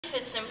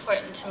It's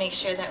important to make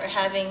sure that we're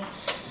having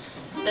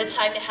the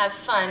time to have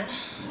fun.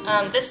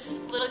 This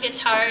little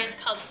guitar is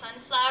called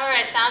Sunflower.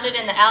 I found it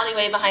in the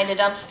alleyway behind a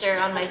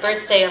dumpster on my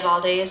birthday of all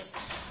days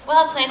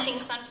while planting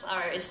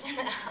sunflowers in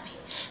the alley.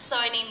 So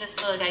I named this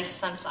little guy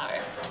Sunflower.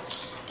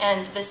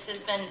 And this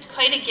has been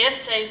quite a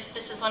gift.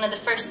 This is one of the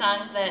first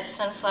songs that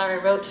Sunflower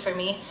wrote for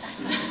me.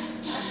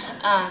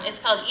 It's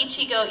called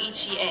Ichi go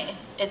Ichi.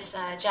 It's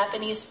a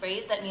Japanese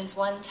phrase that means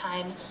one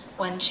time,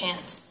 one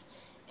chance.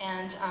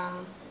 And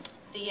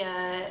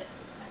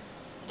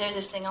there's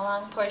a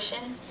sing-along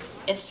portion.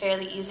 It's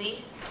fairly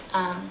easy.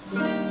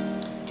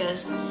 It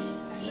goes,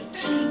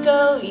 Ichi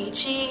go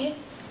Ichi.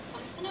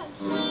 What's the note?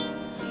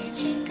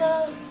 Ichi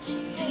go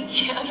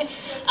Ichi. Yeah, okay.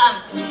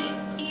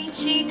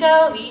 Ichi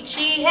go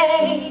Ichi,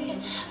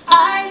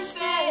 I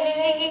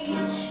say.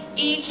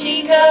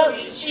 Ichi go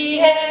Ichi,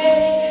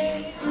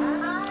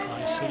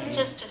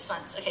 Just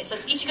once. Okay, so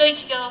it's Ichi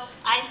go,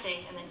 I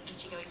say, and then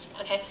Ichi go Ichi.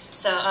 Okay,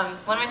 so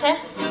one more time.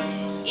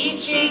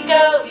 Ichi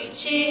go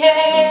Ichi,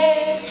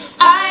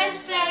 I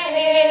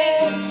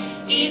say.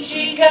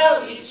 Ichi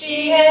go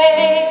Ichi,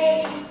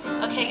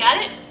 Okay, got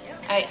it?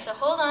 All right, so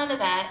hold on to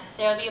that.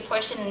 There will be a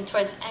portion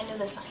towards the end of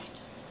the song.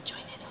 Just join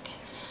in, okay?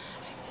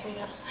 All right, here we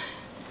go.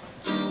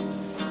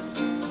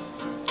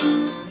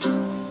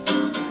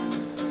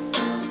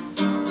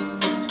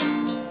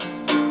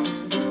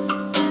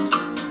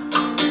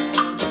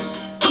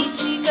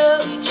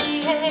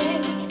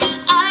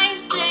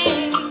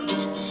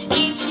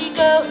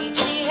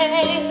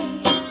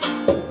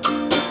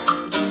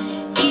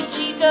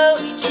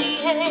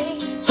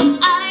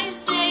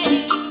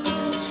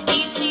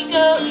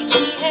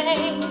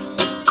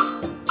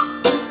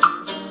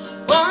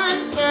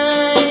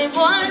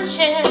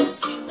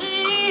 Chance to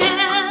live.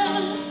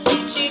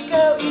 Ichi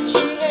go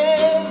Ichi,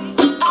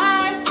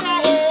 I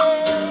say.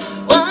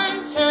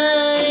 One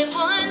time,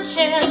 one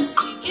chance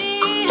to give.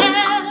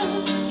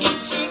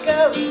 Ichi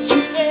go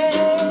Ichi,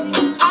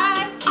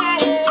 I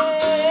say.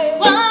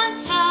 One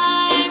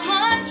time,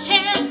 one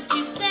chance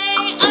to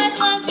say I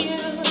love you.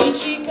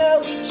 Ichi go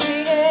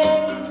Ichi,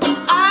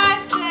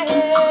 I say.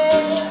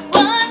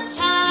 One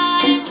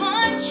time,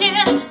 one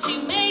chance to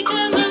make a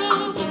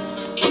move.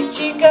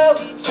 Ichi go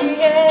Ichi,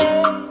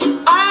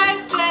 I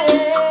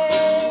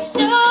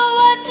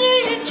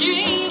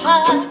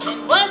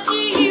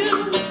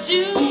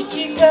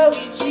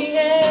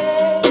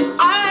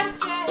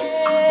say,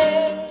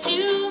 to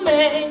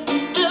make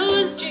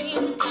those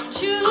dreams come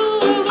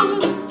true.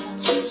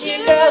 Ichi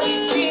go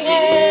Ichi,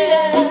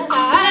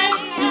 I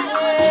say.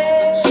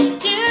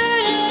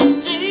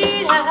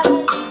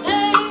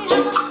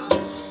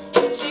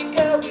 Ichi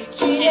go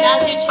Ichi, okay,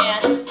 now's your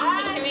chance.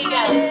 Here we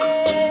go.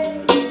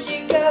 Ichi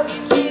go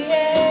Ichi,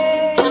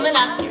 coming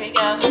up. Here we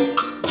go.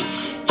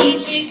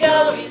 Ichi go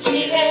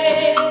Ichi, I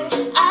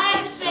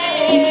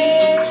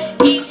say.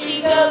 Ichi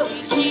go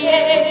Ichi,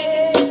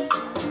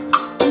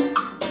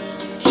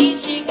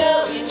 Ichi go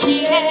Ichi,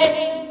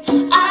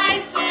 I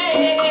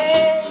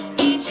say.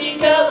 Ichi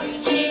go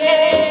Ichi,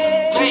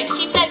 all right,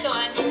 keep that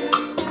going.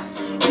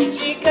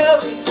 Ichi go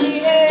Ichi,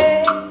 I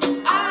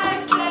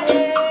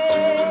say.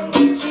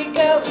 Ichi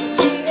go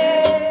Ichi,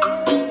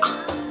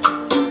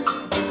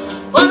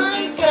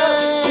 one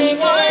time,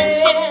 one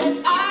chance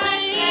to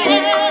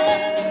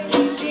live.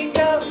 Ichi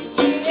go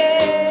Ichi,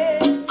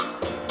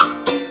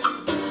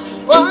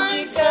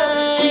 one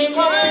time,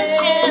 one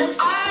chance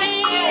to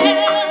live.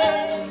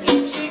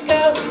 Ichi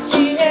go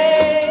Ichi,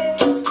 one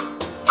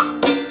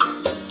time,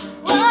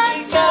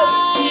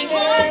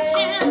 one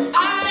chance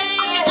to say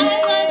I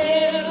love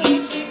you.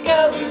 Ichi go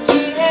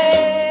Ichi,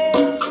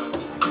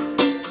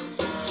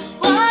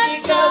 one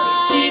time,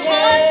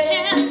 one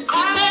chance to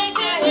make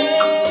a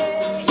move.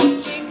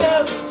 Ichi go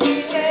Ichi,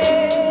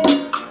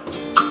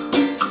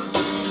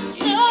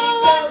 so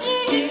what do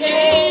you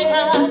dream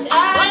of?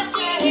 What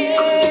do you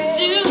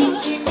do?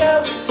 Ichi go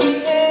Ichi,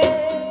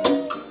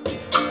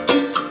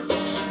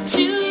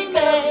 to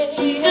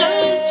make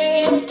those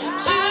dreams come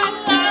true.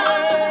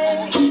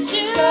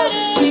 Ichi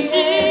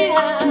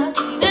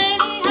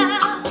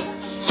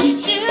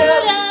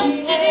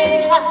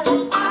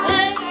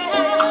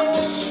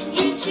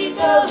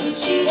go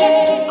Ichi,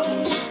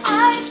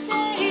 I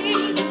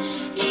say.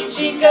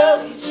 Ichi go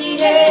Ichi,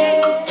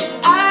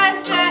 I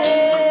say.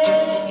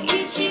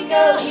 Ichi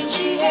go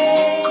Ichi,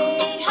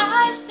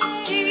 I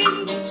say.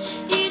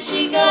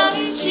 Ichi go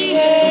Ichi,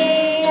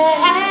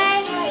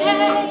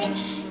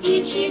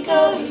 Ichi go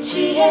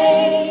Ichi,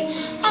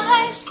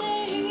 I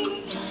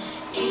say.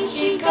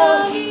 Ichi go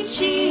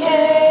Ichi.